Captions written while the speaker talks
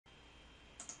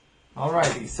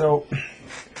Alrighty, so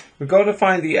we're going to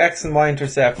find the x and y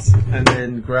intercepts and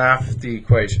then graph the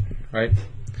equation, right?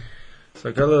 So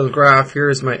I got a little graph.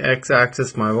 Here's my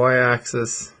x-axis, my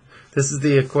y-axis. This is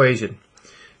the equation.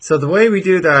 So the way we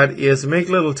do that is we make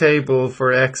a little table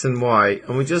for x and y,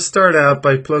 and we just start out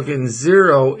by plugging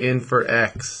 0 in for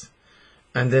x,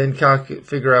 and then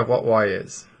figure out what y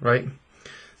is, right?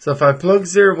 So if I plug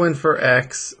 0 in for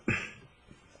x,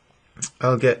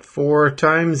 I'll get 4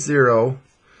 times 0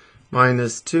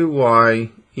 minus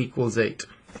 2y equals 8,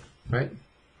 right?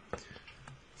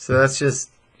 So that's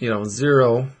just,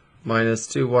 0 minus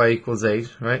 2y equals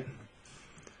 8, right?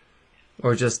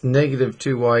 Or just negative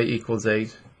 2y equals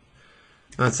 8.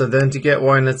 And so then to get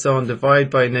y on its own, divide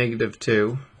by negative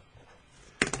 2,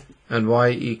 and y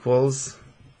equals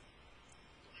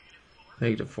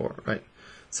negative 4, right?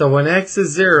 So when x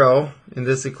is 0 in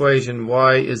this equation,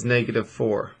 y is negative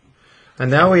 4. And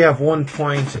now we have one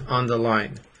point on the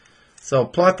line. So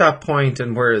plot that point,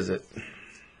 and where is it?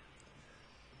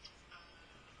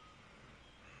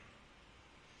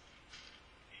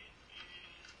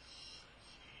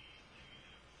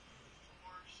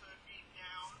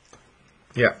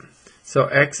 Yeah, so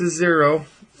x is 0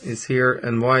 is here,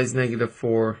 and y is negative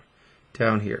 4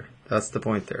 down here. That's the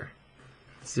point there.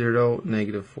 0,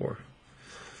 negative 4.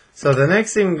 So the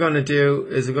next thing we're going to do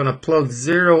is we're going to plug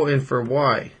 0 in for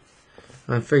y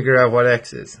and figure out what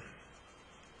x is.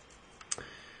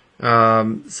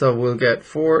 So we'll get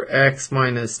 4x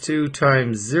minus 2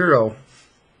 times 0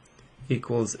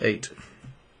 equals 8.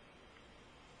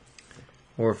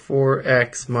 Or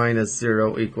 4x minus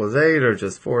 0 equals 8, or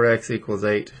just 4x equals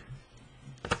 8.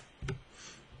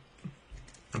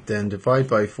 Then divide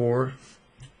by 4,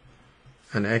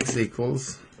 and x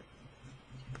equals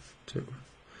 2.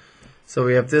 So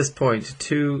we have this point,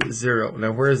 2, 0.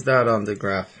 Now where is that on the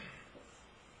graph?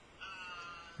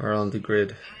 Or on the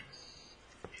grid?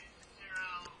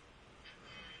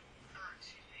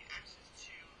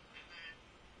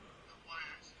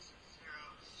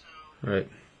 Right.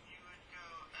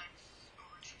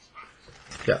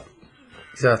 Yeah,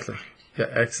 exactly. Yeah,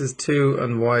 x is 2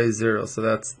 and y is 0. So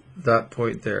that's that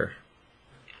point there.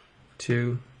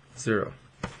 2, 0.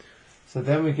 So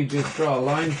then we can just draw a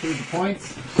line through the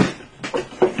points.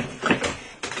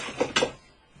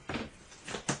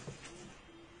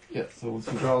 Yeah, so once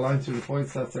we draw a line through the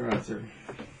points, that's our answer.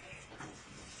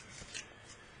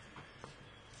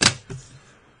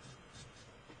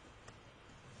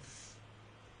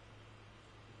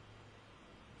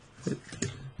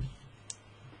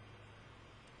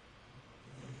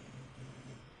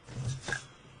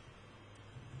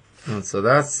 And so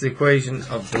that's the equation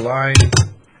of the line.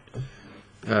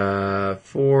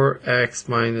 4x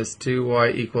minus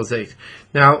 2y equals 8.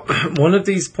 Now, one of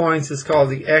these points is called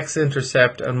the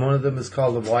x-intercept, and one of them is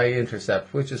called the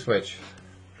y-intercept. Which is which?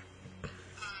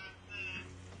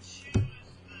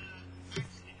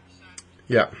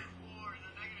 Yeah.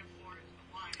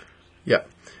 Yeah.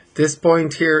 This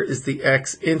point here is the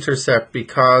x-intercept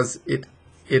because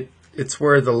it's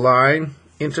where the line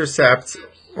intercepts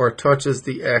or touches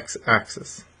the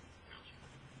x-axis.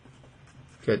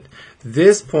 Good.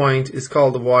 This point is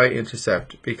called the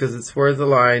y-intercept because it's where the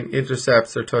line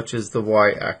intercepts or touches the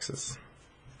y-axis.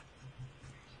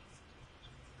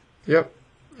 Yep.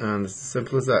 And it's as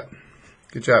simple as that.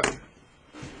 Good job.